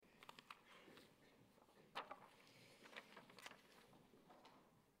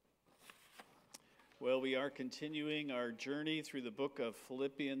Well, we are continuing our journey through the book of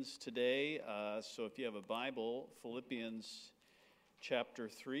Philippians today. So if you have a Bible, Philippians chapter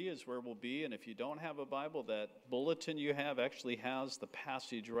 3 is where we'll be. And if you don't have a Bible, that bulletin you have actually has the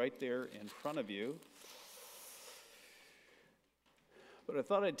passage right there in front of you. But I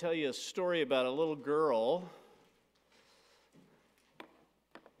thought I'd tell you a story about a little girl.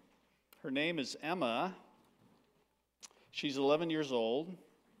 Her name is Emma. She's 11 years old.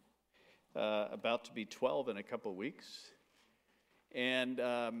 About to be 12 in a couple of weeks. And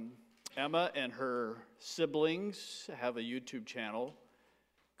Emma and her siblings have a YouTube channel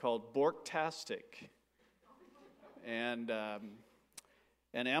called Bourque. And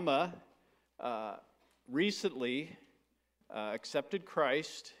Emma recently accepted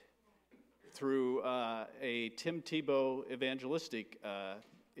Christ through a Tim Tebow evangelistic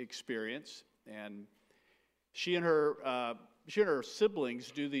experience. And she and her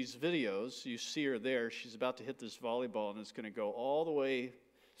siblings do these videos. You see her there. She's about to hit this volleyball, and it's going to go all the way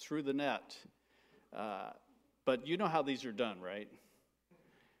through the net. But you know how these are done, right?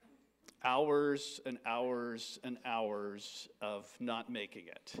 Hours and hours and hours of not making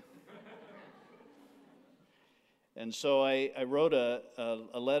it. And so I wrote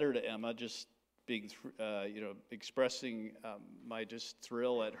a letter to Emma, just being, expressing my just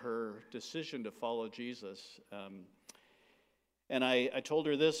thrill at her decision to follow Jesus. And I told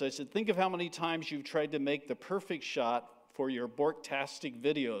her this. I said, think of how many times you've tried to make the perfect shot for your Bourque-tastic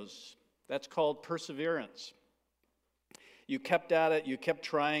videos. That's called perseverance. You kept at it, you kept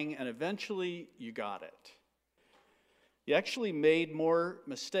trying, and eventually you got it. You actually made more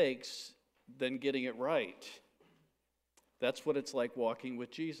mistakes than getting it right. That's what it's like walking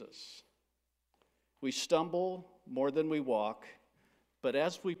with Jesus. We stumble more than we walk, but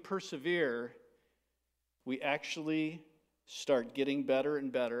as we persevere, we actually start getting better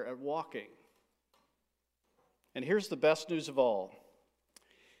and better at walking. And here's the best news of all.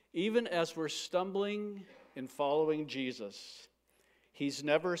 Even as we're stumbling in following Jesus, he's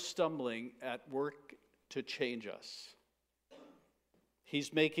never stumbling at work to change us.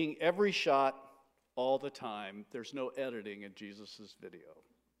 He's making every shot all the time. There's no editing in Jesus' video.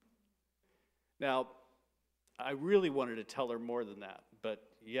 Now, I really wanted to tell her more than that, but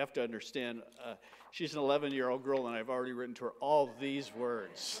you have to understand, she's an 11-year-old girl, and I've already written to her all these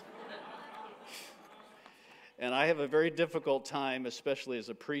words. And I have a very difficult time, especially as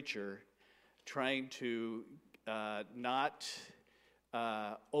a preacher, trying to not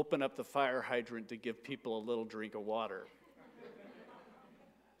open up the fire hydrant to give people a little drink of water.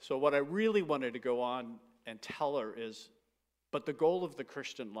 So what I really wanted to go on and tell her is, but the goal of the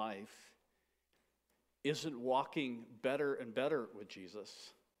Christian life isn't walking better and better with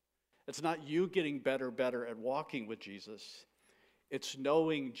Jesus. It's not you getting better at walking with Jesus. It's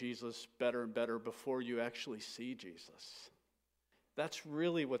knowing Jesus better and better before you actually see Jesus. That's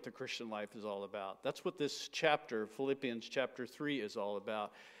really what the Christian life is all about. That's what this chapter, Philippians chapter 3, is all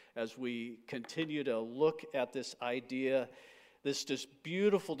about. As we continue to look at this idea, this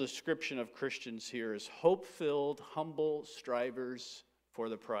beautiful description of Christians here is hope-filled, humble strivers for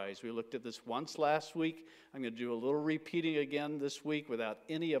the prize. We looked at this once last week. I'm going to do a little repeating again this week without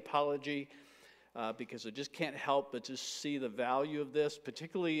any apology because I just can't help but just see the value of this,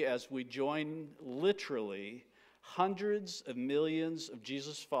 particularly as we join literally hundreds of millions of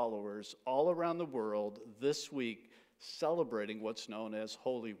Jesus followers all around the world this week celebrating what's known as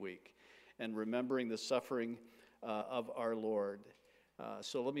Holy Week and remembering the suffering of our Lord.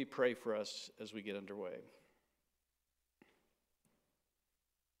 So let me pray for us as we get underway.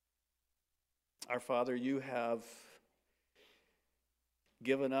 Our Father, you have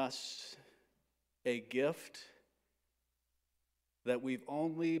given us a gift that we've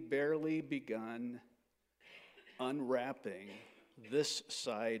only barely begun unwrapping this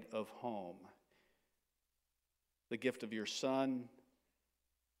side of home. The gift of your Son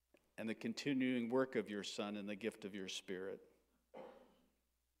and the continuing work of your Son and the gift of your Spirit.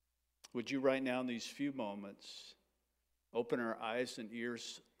 Would you right now in these few moments open our eyes and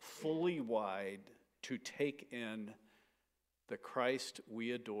ears fully wide to take in the Christ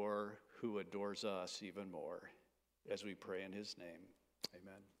we adore, who adores us even more, as we pray in his name.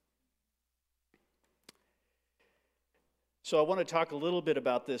 Amen. So I want to talk a little bit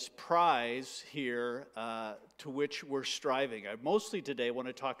about this prize here to which we're striving. I mostly today want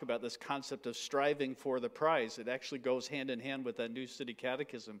to talk about this concept of striving for the prize. It actually goes hand in hand with that New City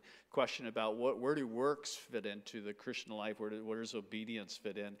Catechism question about where do works fit into the Christian life, where does obedience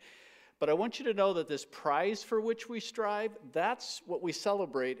fit in. But I want you to know that this prize for which we strive, that's what we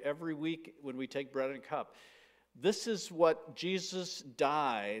celebrate every week when we take bread and cup. This is what Jesus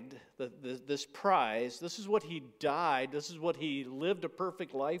died, this prize, this is what he died, this is what he lived a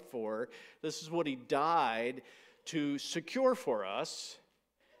perfect life for, this is what he died to secure for us.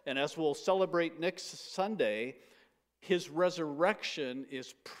 And as we'll celebrate next Sunday, his resurrection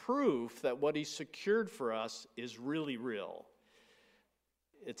is proof that what he secured for us is really real.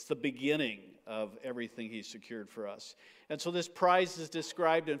 It's the beginning of everything he secured for us. And so this prize is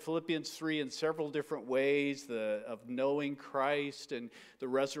described in Philippians 3 in several different ways, of knowing Christ and the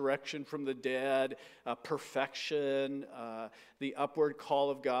resurrection from the dead, perfection, the upward call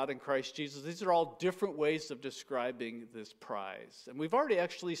of God in Christ Jesus. These are all different ways of describing this prize. And we've already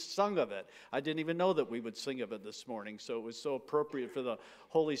actually sung of it. I didn't even know that we would sing of it this morning, so it was so appropriate for the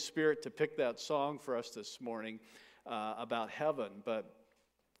Holy Spirit to pick that song for us this morning about heaven. But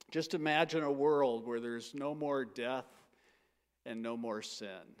just imagine a world where there's no more death and no more sin.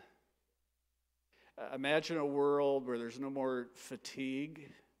 Imagine a world where there's no more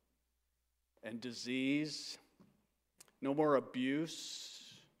fatigue and disease, no more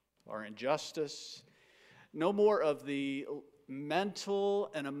abuse or injustice, no more of the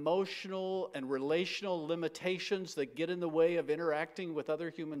mental and emotional and relational limitations that get in the way of interacting with other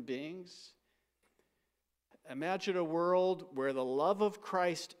human beings. Imagine a world where the love of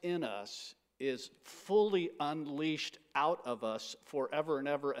Christ in us is fully unleashed out of us forever and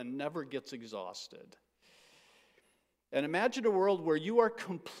ever and never gets exhausted. And imagine a world where you are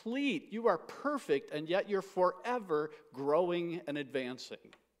complete, you are perfect, and yet you're forever growing and advancing.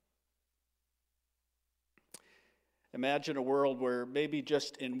 Imagine a world where maybe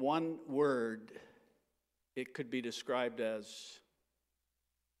just in one word it could be described as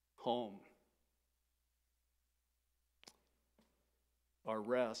home. Or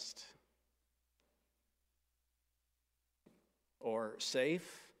rest, or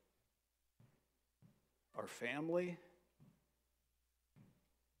safe, or family.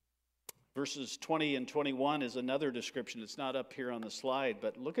 Verses 20 and 21 is another description. It's not up here on the slide,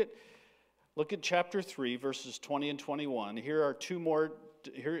 but look at chapter 3, verses 20 and 21. Here are two more.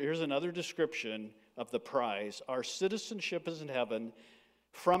 Here's another description of the prize. Our citizenship is in heaven.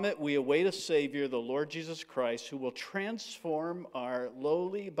 From it we await a Savior, the Lord Jesus Christ, who will transform our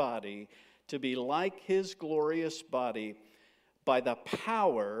lowly body to be like his glorious body by the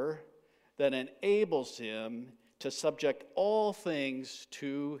power that enables him to subject all things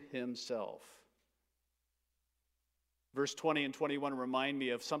to himself. Verse 20 and 21 remind me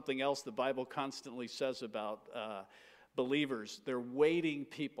of something else the Bible constantly says about believers. They're waiting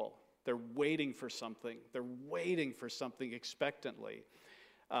people. They're waiting for something. They're waiting for something expectantly.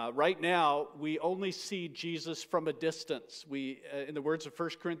 Right now, we only see Jesus from a distance. We, in the words of 1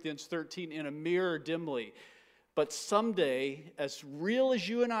 Corinthians 13, in a mirror dimly. But someday, as real as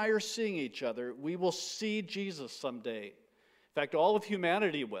you and I are seeing each other, we will see Jesus someday. In fact, all of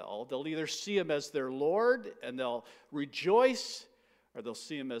humanity will. They'll either see him as their Lord and they'll rejoice, or they'll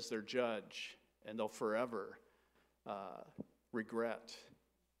see him as their judge and they'll forever regret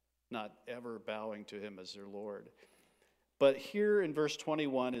not ever bowing to him as their Lord. But here in verse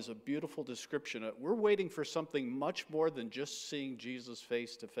 21 is a beautiful description. We're waiting for something much more than just seeing Jesus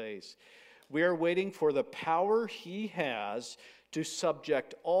face to face. We are waiting for the power he has to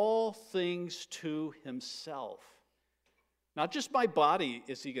subject all things to himself. Not just my body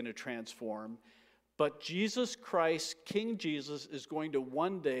is he going to transform, but Jesus Christ, King Jesus, is going to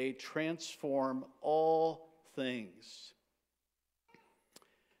one day transform all things.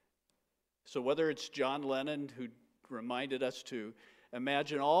 So whether it's John Lennon who reminded us to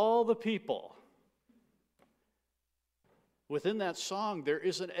imagine all the people. Within that song, there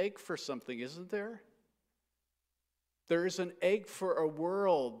is an ache for something, isn't there? There is an ache for a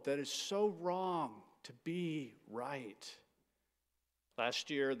world that is so wrong to be right. Last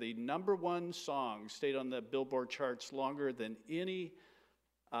year, the number one song stayed on the Billboard charts longer than any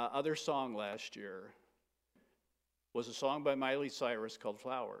other song last year was a song by Miley Cyrus called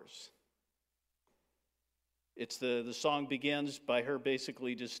Flowers. It's the song begins by her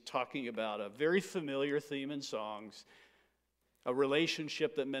basically just talking about a very familiar theme in songs, a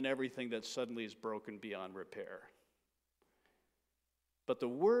relationship that meant everything that suddenly is broken beyond repair. But the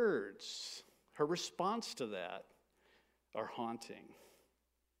words, her response to that, are haunting.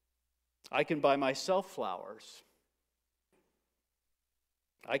 I can buy myself flowers.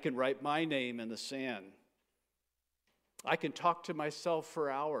 I can write my name in the sand. I can talk to myself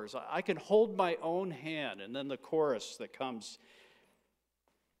for hours. I can hold my own hand. And then the chorus that comes,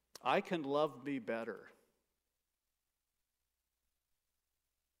 I can love me better.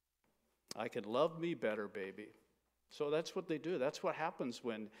 I can love me better, baby. So that's what they do. That's what happens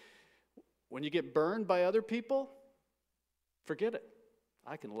when When you get burned by other people, forget it.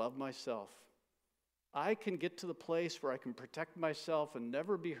 I can love myself. I can get to the place where I can protect myself and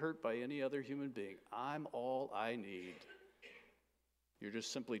never be hurt by any other human being. I'm all I need. You're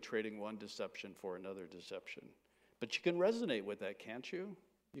just simply trading one deception for another deception. But you can resonate with that, can't you?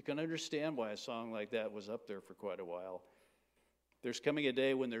 You can understand why a song like that was up there for quite a while. There's coming a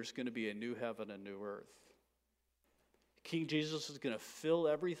day when there's going to be a new heaven and new earth. King Jesus is going to fill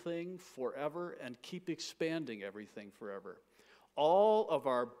everything forever and keep expanding everything forever. All of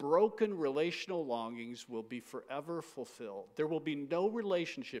our broken relational longings will be forever fulfilled. There will be no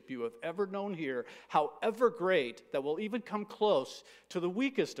relationship you have ever known here, however great, that will even come close to the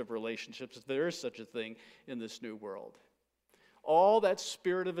weakest of relationships, if there is such a thing, in this new world. All that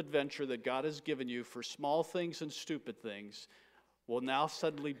spirit of adventure that God has given you for small things and stupid things will now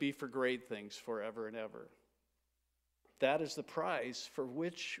suddenly be for great things forever and ever. That is the prize for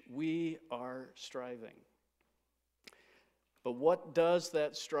which we are striving. But what does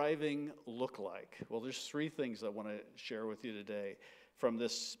that striving look like? Well, there's three things I want to share with you today from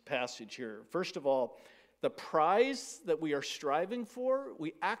this passage here. First of all, the prize that we are striving for,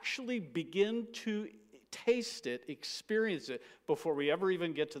 we actually begin to taste it, experience it, before we ever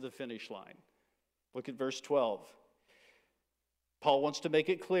even get to the finish line. Look at verse 12. Paul wants to make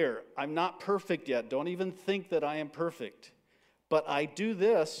it clear, I'm not perfect yet. Don't even think that I am perfect. But I do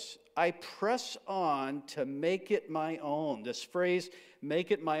this, I press on to make it my own. This phrase,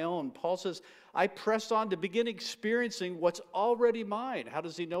 make it my own. Paul says, I press on to begin experiencing what's already mine. How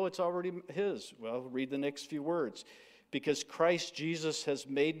does he know it's already his? Well, read the next few words. Because Christ Jesus has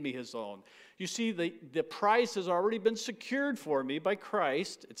made me his own. You see, the prize has already been secured for me by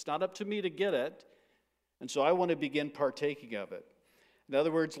Christ. It's not up to me to get it. And so I want to begin partaking of it. In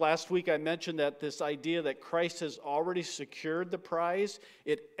other words, last week I mentioned that this idea that Christ has already secured the prize,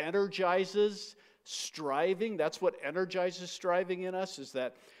 it energizes striving. That's what energizes striving in us, is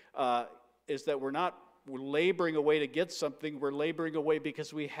that we're laboring away to get something. We're laboring away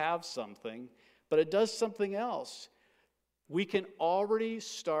because we have something. But it does something else. We can already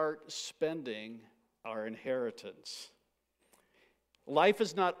start spending our inheritance. Life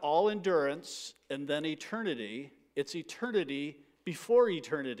is not all endurance and then eternity. It's eternity before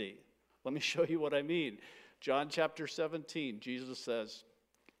eternity. Let me show you what I mean. John chapter 17, Jesus says,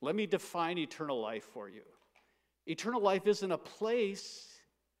 let me define eternal life for you. Eternal life isn't a place,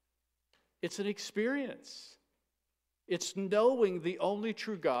 it's an experience. It's knowing the only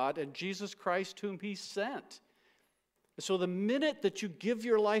true God and Jesus Christ whom he sent. So the minute that you give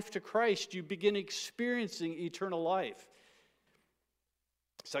your life to Christ, you begin experiencing eternal life.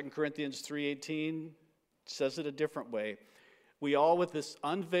 2 Corinthians 3:18 says it a different way. We all with this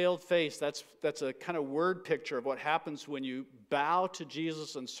unveiled face, that's a kind of word picture of what happens when you bow to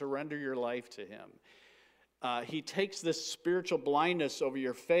Jesus and surrender your life to him. He takes this spiritual blindness over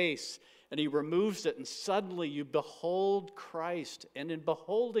your face and he removes it, and suddenly you behold Christ. And in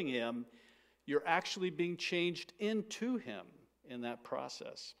beholding him, you're actually being changed into him in that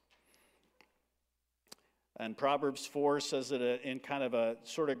process. And Proverbs 4 says it in kind of a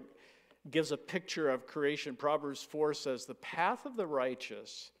sort of gives a picture of creation. Proverbs 4 says, the path of the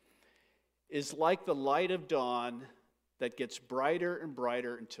righteous is like the light of dawn that gets brighter and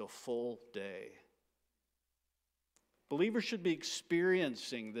brighter until full day. Believers should be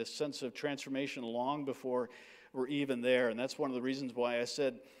experiencing this sense of transformation long before we're even there. And that's one of the reasons why I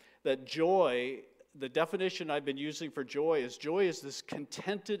said that joy, the definition I've been using for joy is this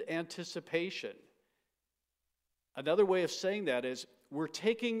contented anticipation. Another way of saying that is we're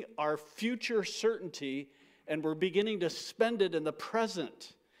taking our future certainty and we're beginning to spend it in the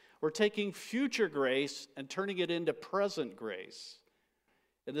present. We're taking future grace and turning it into present grace.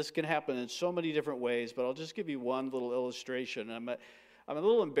 And this can happen in so many different ways, but I'll just give you one little illustration. I'm a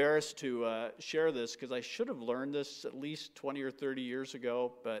little embarrassed to share this because I should have learned this at least 20 or 30 years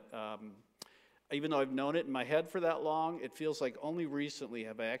ago, but even though I've known it in my head for that long, it feels like only recently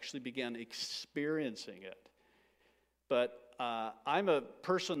have I actually begun experiencing it. But I'm a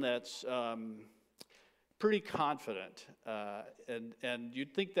person that's pretty confident, and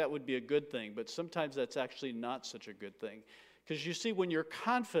you'd think that would be a good thing, but sometimes that's actually not such a good thing. Because you see, when you're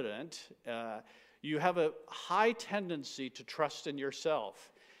confident, you have a high tendency to trust in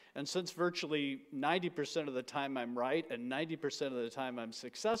yourself. And since virtually 90% of the time I'm right and 90% of the time I'm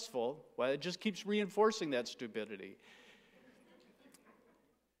successful, well, it just keeps reinforcing that stupidity.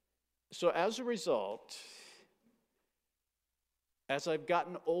 So as a result, as I've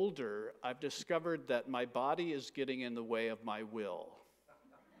gotten older, I've discovered that my body is getting in the way of my will.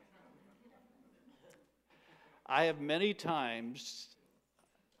 I have many times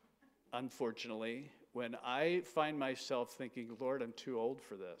unfortunately, when I find myself thinking, Lord, I'm too old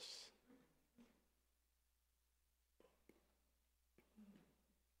for this.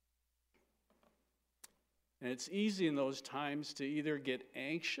 And it's easy in those times to either get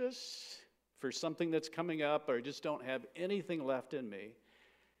anxious for something that's coming up, or I just don't have anything left in me.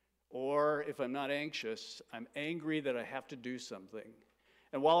 Or if I'm not anxious, I'm angry that I have to do something.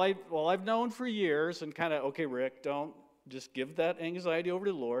 And while I've known for years and kind of, okay, Rick, don't just give that anxiety over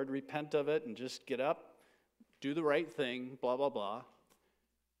to the Lord, repent of it, and just get up, do the right thing, blah, blah, blah.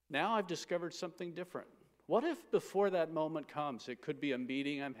 Now I've discovered something different. What if before that moment comes, it could be a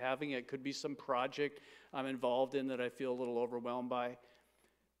meeting I'm having, it could be some project I'm involved in that I feel a little overwhelmed by.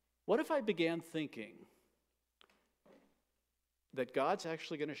 What if I began thinking that God's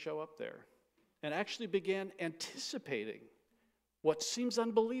actually going to show up there, and actually began anticipating what seems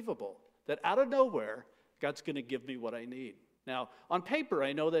unbelievable, that out of nowhere, God's going to give me what I need. Now, on paper,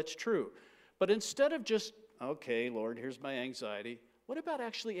 I know that's true, but instead of just, okay, Lord, here's my anxiety, what about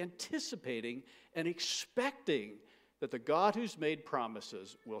actually anticipating and expecting that the God who's made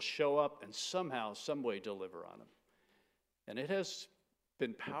promises will show up and somehow, some way deliver on them? And it has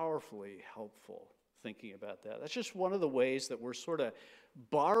been powerfully helpful thinking about that. That's just one of the ways that we're sort of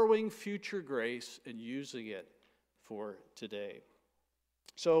borrowing future grace and using it for today.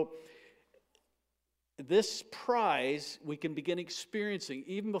 So this prize we can begin experiencing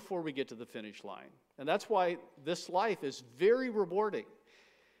even before we get to the finish line. And that's why this life is very rewarding.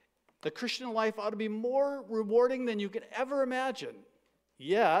 The Christian life ought to be more rewarding than you could ever imagine.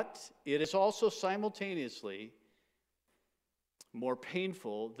 Yet, it is also simultaneously more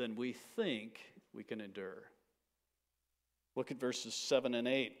painful than we think we can endure. Look at verses 7 and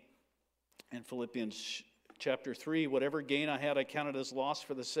 8 in Philippians chapter 3. Whatever gain I had, I counted as loss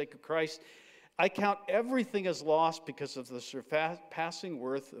for the sake of Christ. I count everything as loss because of the surpassing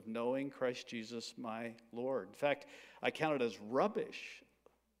worth of knowing Christ Jesus my Lord. In fact, I count it as rubbish.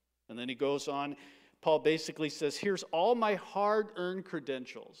 And then he goes on, Paul basically says, here's all my hard-earned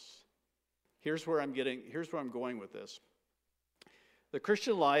credentials. Here's where I'm going with this. The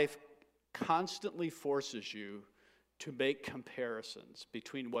Christian life constantly forces you to make comparisons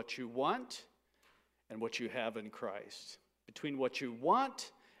between what you want and what you have in Christ. Between what you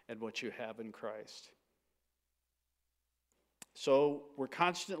want and what you have in Christ. So we're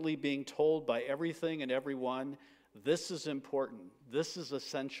constantly being told by everything and everyone, this is important, this is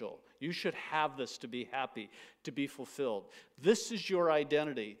essential. You should have this to be happy, to be fulfilled. This is your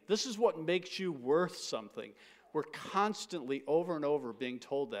identity. This is what makes you worth something. We're constantly over and over being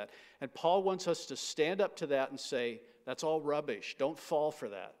told that. And Paul wants us to stand up to that and say, that's all rubbish. Don't fall for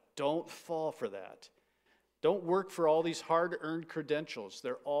that. Don't fall for that. Don't work for all these hard-earned credentials.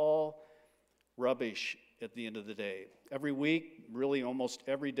 They're all rubbish at the end of the day. Every week, really almost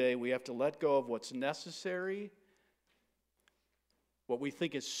every day, we have to let go of what's necessary, what we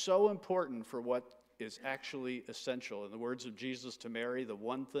think is so important for what is actually essential. In the words of Jesus to Mary, the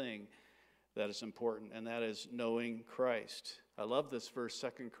one thing that is important, and that is knowing Christ. I love this verse,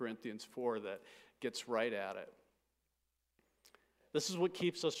 2 Corinthians 4, that gets right at it. This is what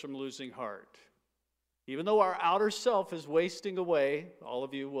keeps us from losing heart. Even though our outer self is wasting away, all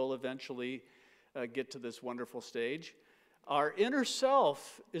of you will eventually get to this wonderful stage, our inner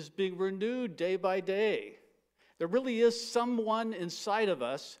self is being renewed day by day. There really is someone inside of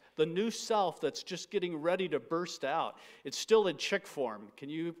us, the new self, that's just getting ready to burst out. It's still in chick form.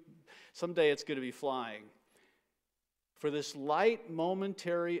 Someday it's going to be flying. For this light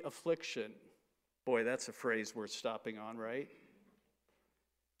momentary affliction, boy, that's a phrase worth stopping on, right?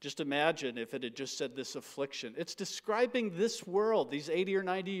 Just imagine if it had just said this affliction. It's describing this world, these 80 or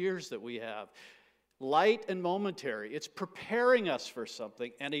 90 years that we have. Light and momentary. It's preparing us for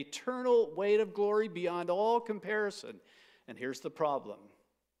something, an eternal weight of glory beyond all comparison. And here's the problem.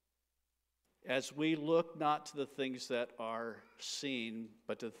 As we look not to the things that are seen,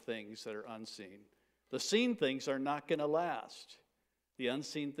 but to the things that are unseen. The seen things are not going to last. The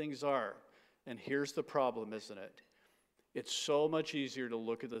unseen things are. And here's the problem, isn't it? It's so much easier to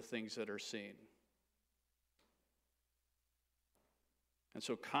look at the things that are seen. And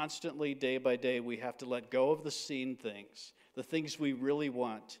so constantly, day by day, we have to let go of the seen things, the things we really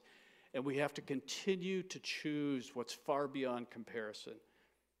want, and we have to continue to choose what's far beyond comparison.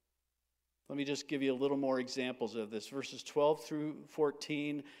 Let me just give you a little more examples of this. Verses 12 through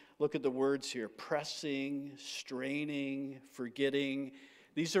 14, look at the words here. Pressing, straining, forgetting.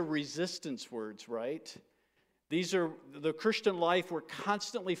 These are resistance words, right? These are the Christian life. We're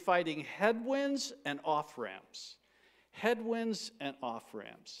constantly fighting headwinds and off-ramps. Headwinds and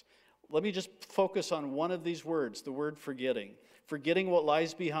off-ramps. Let me just focus on one of these words, the word forgetting. forgetting what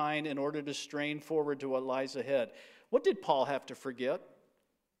lies behind in order to strain forward to what lies ahead. What did Paul have to forget?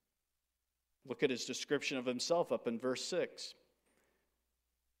 Look at his description of himself up in verse 6.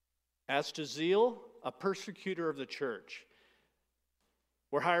 As to zeal, a persecutor of the church.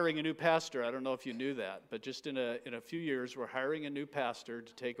 We're hiring a new pastor. I don't know if you knew that, but just in a few years, we're hiring a new pastor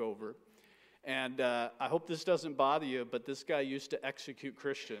to take over. And I hope this doesn't bother you, but this guy used to execute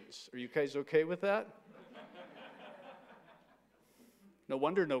Christians. Are you guys okay with that? No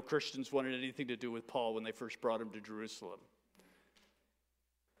wonder no Christians wanted anything to do with Paul when they first brought him to Jerusalem.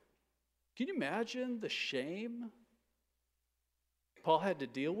 Can you imagine the shame Paul had to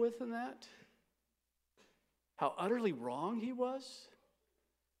deal with in that? How utterly wrong he was?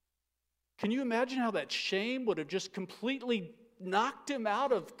 Can you imagine how that shame would have just completely knocked him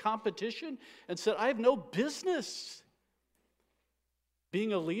out of competition and said, I have no business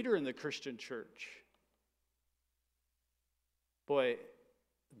being a leader in the Christian church? Boy,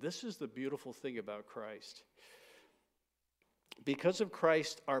 this is the beautiful thing about Christ. Because of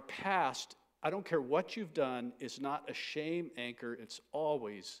Christ, our past, I don't care what you've done, is not a shame anchor. It's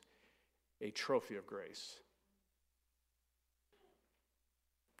always a trophy of grace.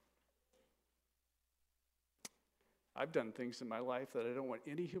 I've done things in my life that I don't want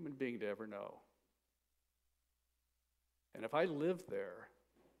any human being to ever know. And if I lived there,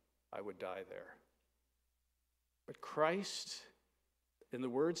 I would die there. But Christ, in the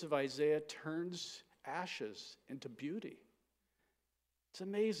words of Isaiah, turns ashes into beauty. It's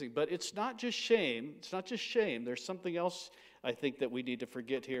amazing, but it's not just shame. It's not just shame. There's something else I think that we need to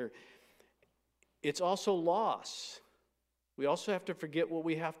forget here. It's also loss. We also have to forget what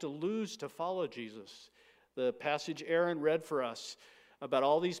we have to lose to follow Jesus. The passage Aaron read for us about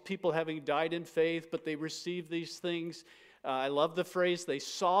all these people having died in faith, but they received these things. I love the phrase, they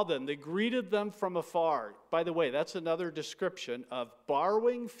saw them, they greeted them from afar. By the way, that's another description of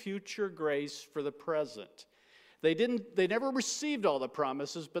borrowing future grace for the present. They never received all the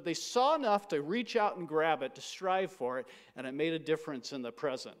promises, but they saw enough to reach out and grab it, to strive for it, and it made a difference in the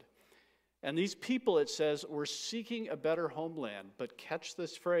present. And these people, it says, were seeking a better homeland. But catch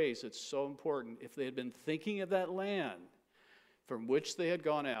this phrase, it's so important. If they had been thinking of that land from which they had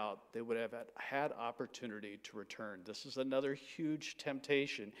gone out, they would have had opportunity to return. This is another huge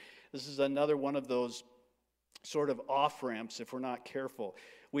temptation. This is another one of those sort of off-ramps if we're not careful.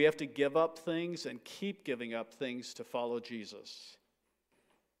 We have to give up things and keep giving up things to follow Jesus.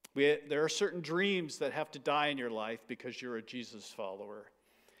 There are certain dreams that have to die in your life because you're a Jesus follower.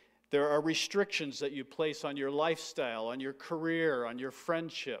 There are restrictions that you place on your lifestyle, on your career, on your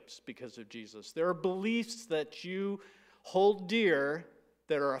friendships because of Jesus. There are beliefs that you hold dear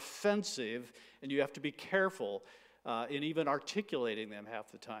that are offensive, and you have to be careful in even articulating them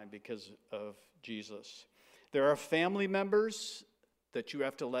half the time because of Jesus. There are family members that you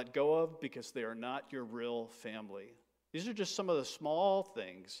have to let go of because they are not your real family. These are just some of the small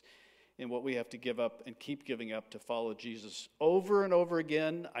things in what we have to give up and keep giving up to follow Jesus over and over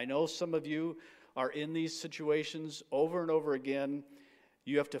again. I know some of you are in these situations over and over again.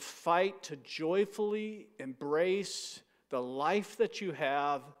 You have to fight to joyfully embrace the life that you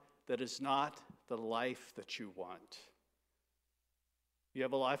have that is not the life that you want. You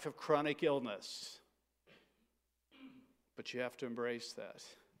have a life of chronic illness, but you have to embrace that.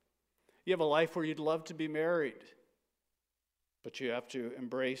 You have a life where you'd love to be married, but you have to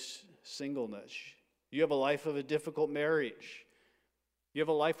embrace singleness. You have a life of a difficult marriage. You have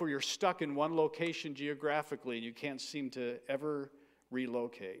a life where you're stuck in one location geographically and you can't seem to ever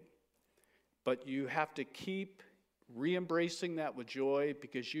relocate. But you have to keep re-embracing that with joy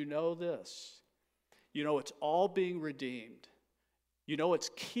because you know this. You know it's all being redeemed. You know it's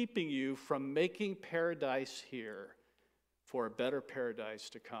keeping you from making paradise here for a better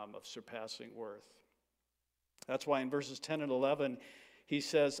paradise to come of surpassing worth. That's why in verses 10 and 11, he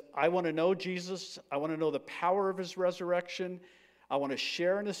says, I want to know Jesus. I want to know the power of his resurrection. I want to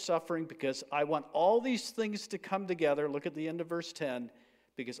share in his suffering because I want all these things to come together. Look at the end of verse 10,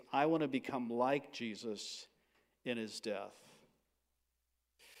 because I want to become like Jesus in his death.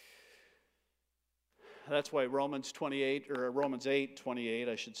 That's why Romans 8:28,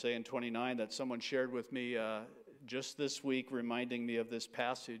 I should say, and 29, that someone shared with me just this week, reminding me of this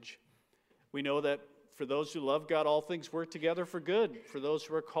passage. We know that for those who love God, all things work together for good, for those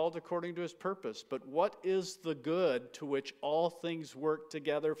who are called according to his purpose. But what is the good to which all things work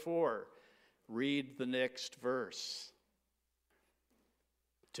together for? Read the next verse.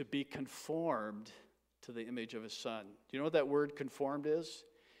 To be conformed to the image of his Son. Do you know what that word conformed is?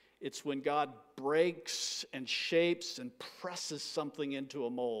 It's when God breaks and shapes and presses something into a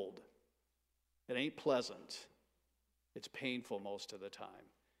mold. It ain't pleasant. It's painful most of the time.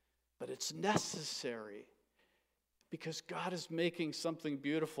 But it's necessary because God is making something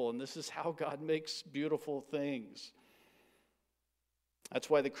beautiful, and this is how God makes beautiful things. That's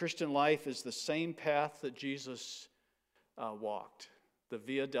why the Christian life is the same path that Jesus walked, the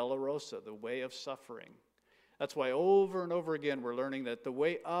Via Dolorosa, the way of suffering. That's why over and over again we're learning that the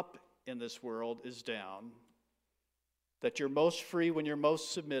way up in this world is down, that you're most free when you're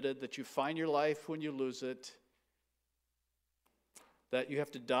most submitted, that you find your life when you lose it, that you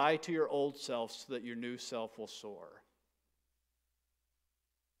have to die to your old self so that your new self will soar.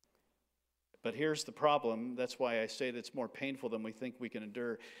 But here's the problem. That's why I say that's more painful than we think we can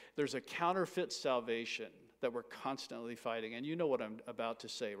endure. There's a counterfeit salvation that we're constantly fighting. And you know what I'm about to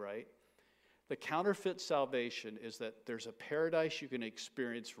say, right? The counterfeit salvation is that there's a paradise you can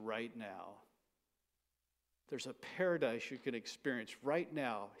experience right now. There's a paradise you can experience right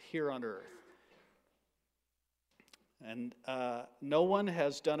now here on earth. And no one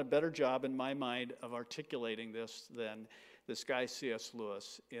has done a better job in my mind of articulating this than this guy C.S.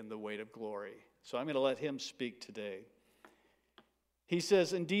 Lewis in The Weight of Glory. So I'm going to let him speak today. He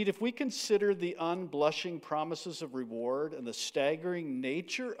says, indeed, if we consider the unblushing promises of reward and the staggering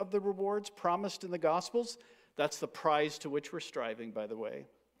nature of the rewards promised in the Gospels, that's the prize to which we're striving, by the way.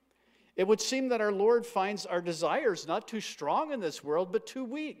 It would seem that our Lord finds our desires not too strong in this world, but too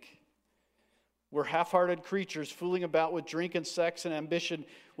weak. We're half-hearted creatures fooling about with drink and sex and ambition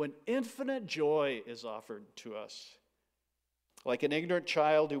when infinite joy is offered to us. Like an ignorant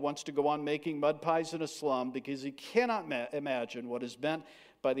child who wants to go on making mud pies in a slum because he cannot imagine what is meant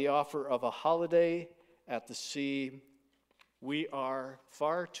by the offer of a holiday at the sea, we are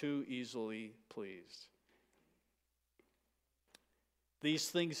far too easily pleased. These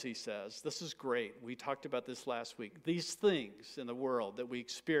things, he says, this is great. We talked about this last week. These things in the world that we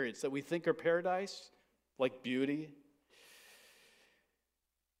experience, that we think are paradise, like beauty,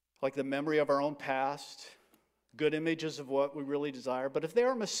 like the memory of our own past, good images of what we really desire. But if they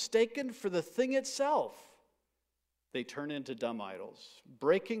are mistaken for the thing itself, they turn into dumb idols,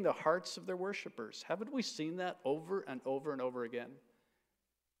 breaking the hearts of their worshipers. Haven't we seen that over and over and over again?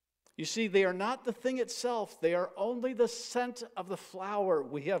 You see, they are not the thing itself. They are only the scent of the flower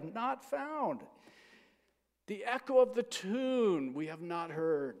we have not found. The echo of the tune we have not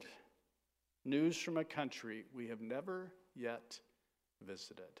heard. News from a country we have never yet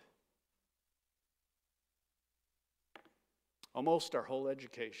visited. Almost our whole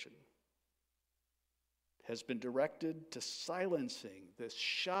education has been directed to silencing this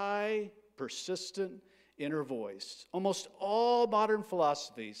shy, persistent inner voice. Almost all modern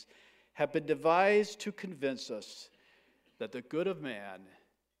philosophies have been devised to convince us that the good of man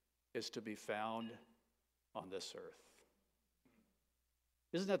is to be found on this earth.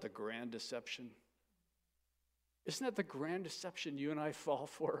 Isn't that the grand deception? Isn't that the grand deception you and I fall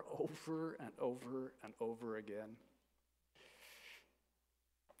for over and over and over again?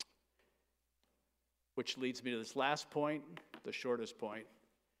 Which leads me to this last point, the shortest point.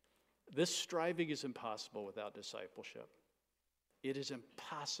 This striving is impossible without discipleship. It is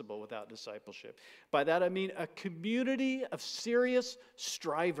impossible without discipleship. By that I mean a community of serious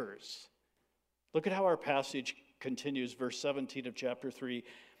strivers. Look at how our passage continues, verse 17 of chapter 3.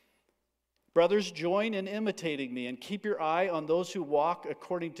 Brothers, join in imitating me and keep your eye on those who walk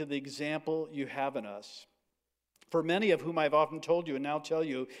according to the example you have in us. For many of whom I've often told you and now tell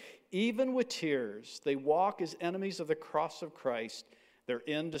you, even with tears, they walk as enemies of the cross of Christ. Their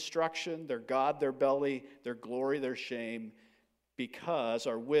end, destruction, their God, their belly, their glory, their shame, because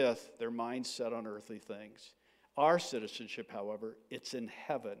or with their minds set on earthly things. Our citizenship, however, it's in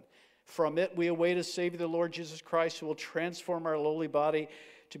heaven. From it we await a Savior, the Lord Jesus Christ, who will transform our lowly body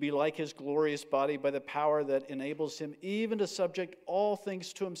to be like his glorious body by the power that enables him even to subject all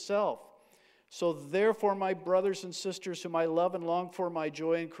things to himself. So therefore, my brothers and sisters, whom I love and long for, my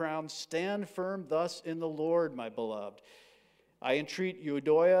joy and crown, stand firm thus in the Lord, my beloved. I entreat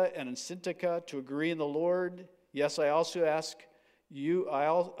Euodia and Syntyche to agree in the Lord. Yes, I also ask you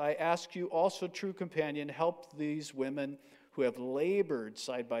also, true companion, help these women who have labored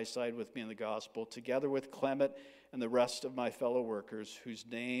side by side with me in the gospel, together with Clement and the rest of my fellow workers, whose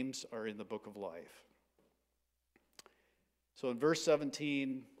names are in the book of life. So in verse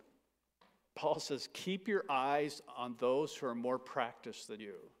 17, Paul says, keep your eyes on those who are more practiced than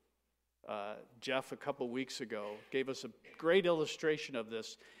you. Jeff, a couple weeks ago, gave us a great illustration of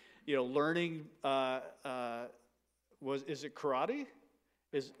this. You know, learning, is it karate?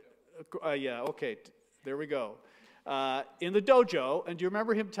 Yeah, okay, there we go. In the dojo, and do you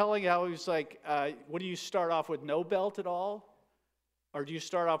remember him telling how he was like, what do you start off with, no belt at all? Or do you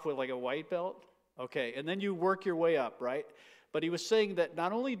start off with like a white belt? Okay, and then you work your way up, right? But he was saying that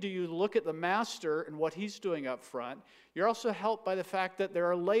not only do you look at the master and what he's doing up front, you're also helped by the fact that there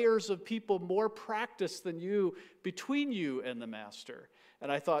are layers of people more practiced than you between you and the master.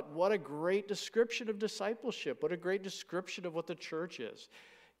 And I thought, what a great description of discipleship. What a great description of what the church is.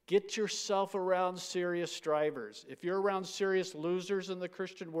 Get yourself around serious strivers. If you're around serious losers in the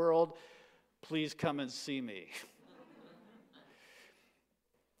Christian world, please come and see me.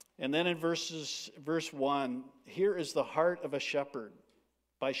 And then in verse 1, here is the heart of a shepherd.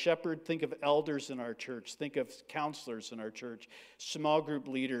 By shepherd, think of elders in our church. Think of counselors in our church, small group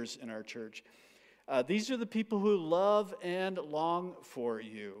leaders in our church. These are the people who love and long for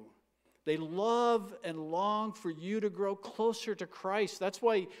you. They love and long for you to grow closer to Christ. That's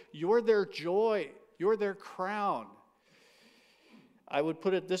why you're their joy. You're their crown. I would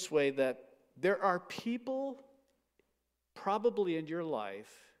put it this way, that there are people probably in your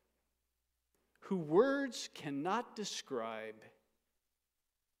life who words cannot describe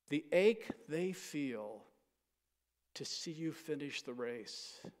the ache they feel to see you finish the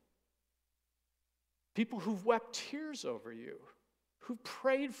race. People who've wept tears over you, who've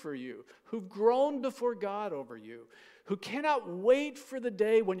prayed for you, who've groaned before God over you, who cannot wait for the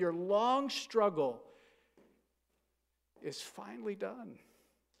day when your long struggle is finally done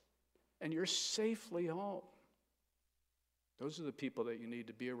and you're safely home. Those are the people that you need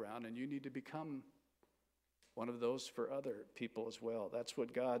to be around, and you need to become one of those for other people as well. That's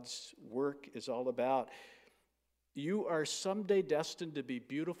what God's work is all about. You are someday destined to be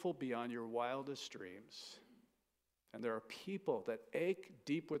beautiful beyond your wildest dreams. And there are people that ache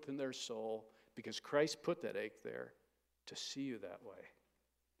deep within their soul because Christ put that ache there to see you that way.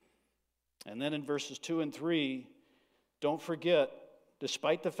 And then in verses 2 and 3, don't forget,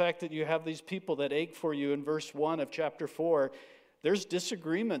 despite the fact that you have these people that ache for you in verse 1 of chapter 4, there's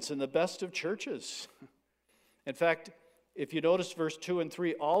disagreements in the best of churches. In fact, if you notice verse 2 and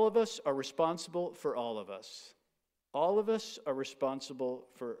 3, all of us are responsible for all of us. All of us are responsible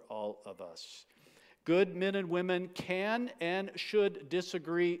for all of us. Good men and women can and should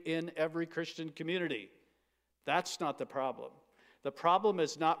disagree in every Christian community. That's not the problem. The problem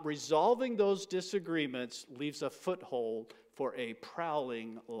is not resolving those disagreements leaves a foothold for a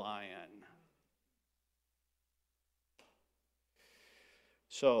prowling lion.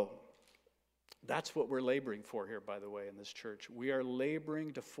 So, that's what we're laboring for here, by the way, in this church. We are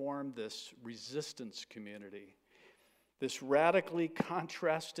laboring to form this resistance community, this radically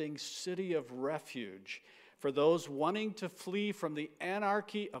contrasting city of refuge for those wanting to flee from the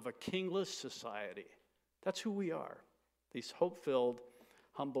anarchy of a kingless society. That's who we are, these hope-filled,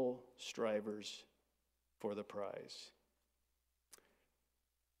 humble strivers for the prize.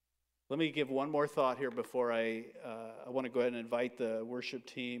 Let me give one more thought here before I want to go ahead and invite the worship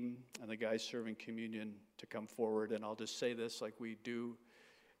team and the guys serving communion to come forward. And I'll just say this like we do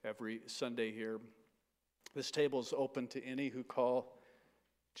every Sunday here. This table is open to any who call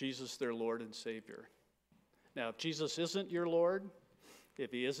Jesus their Lord and Savior. Now, if Jesus isn't your Lord,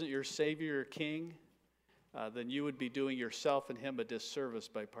 if he isn't your Savior or King, then you would be doing yourself and him a disservice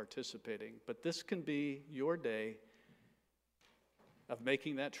by participating. But this can be your day of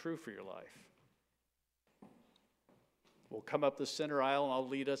making that true for your life. We'll come up the center aisle and I'll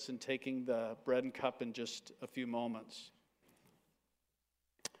lead us in taking the bread and cup in just a few moments.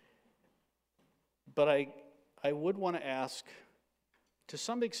 But I would want to ask, to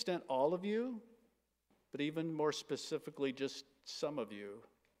some extent, all of you, but even more specifically, just some of you,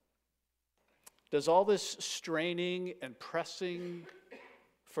 does all this straining and pressing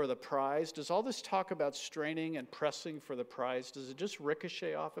for the prize, does all this talk about straining and pressing for the prize, does it just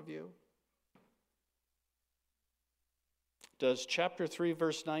ricochet off of you? Does chapter 3,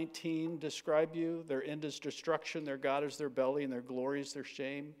 verse 19 describe you? Their end is destruction, their God is their belly, and their glory is their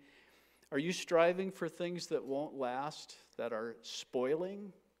shame. Are you striving for things that won't last, that are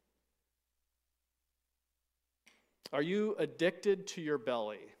spoiling? Are you addicted to your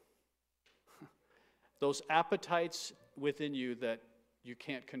belly? Those appetites within you that you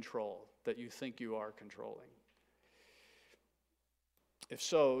can't control, that you think you are controlling. If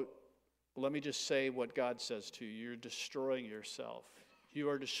so, let me just say what God says to you. You're destroying yourself. You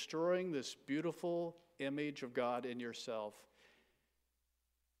are destroying this beautiful image of God in yourself.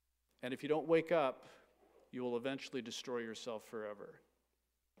 And if you don't wake up, you will eventually destroy yourself forever.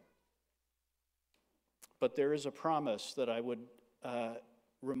 But there is a promise that I would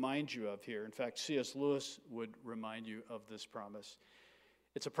remind you of here. In fact, C.S. Lewis would remind you of this promise.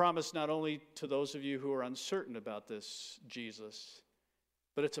 It's a promise not only to those of you who are uncertain about this Jesus,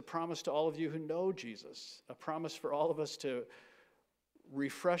 but it's a promise to all of you who know Jesus, a promise for all of us to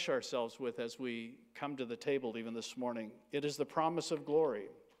refresh ourselves with as we come to the table even this morning. It is the promise of glory.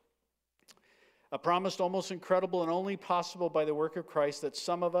 A promise almost incredible and only possible by the work of Christ, that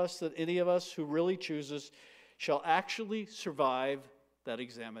some of us, that any of us who really chooses, shall actually survive that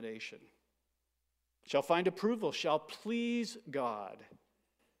examination. Shall find approval, shall please God,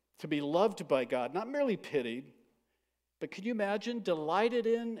 to be loved by God, not merely pitied, but can you imagine, delighted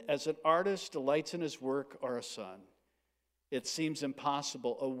in as an artist delights in his work, or a son? It seems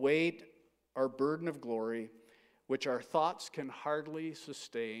impossible. A weight, our burden of glory, which our thoughts can hardly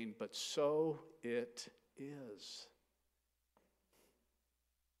sustain, but so it is.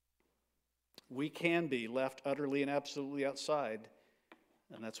 We can be left utterly and absolutely outside,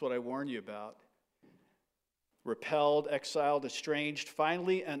 and that's what I warn you about. Repelled, exiled, estranged,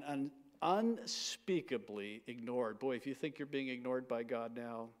 finally and unspeakably ignored. Boy, if you think you're being ignored by God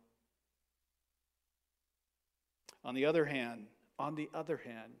now. On the other hand,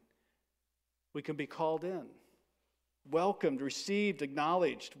 we can be called in, welcomed, received,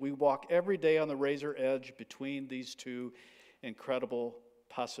 acknowledged. We walk every day on the razor edge between these two incredible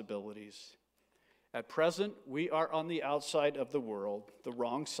possibilities. At present, we are on the outside of the world, the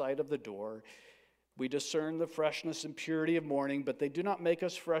wrong side of the door. We discern the freshness and purity of morning, but they do not make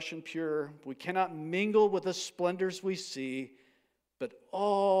us fresh and pure. We cannot mingle with the splendors we see, but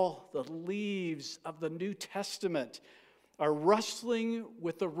all the leaves of the New Testament are rustling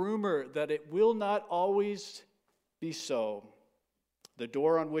with the rumor that it will not always be so. The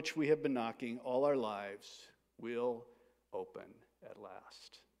door on which we have been knocking all our lives will open at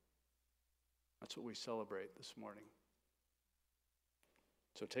last. That's what we celebrate this morning.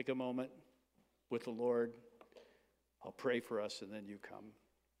 So take a moment with the Lord. I'll pray for us and then you come.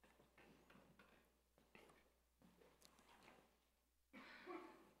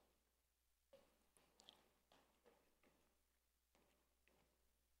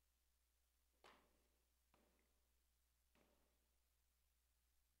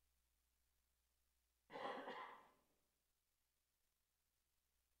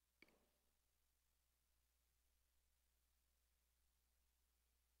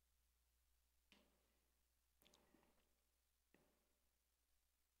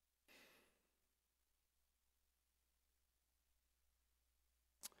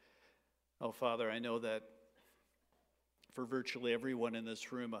 Oh, Father, I know that for virtually everyone in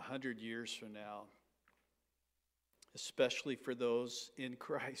this room 100 years from now, especially for those in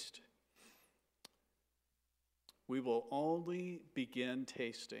Christ, we will only begin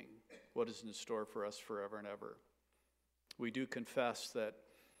tasting what is in store for us forever and ever. We do confess that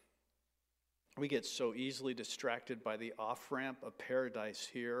we get so easily distracted by the off-ramp of paradise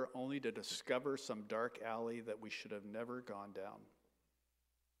here, only to discover some dark alley that we should have never gone down.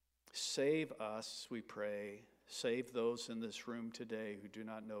 Save us, we pray. Save those in this room today who do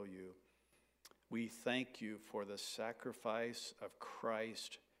not know you. We thank you for the sacrifice of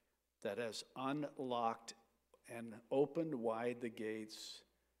Christ that has unlocked and opened wide the gates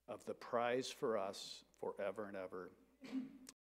of the prize for us forever and ever.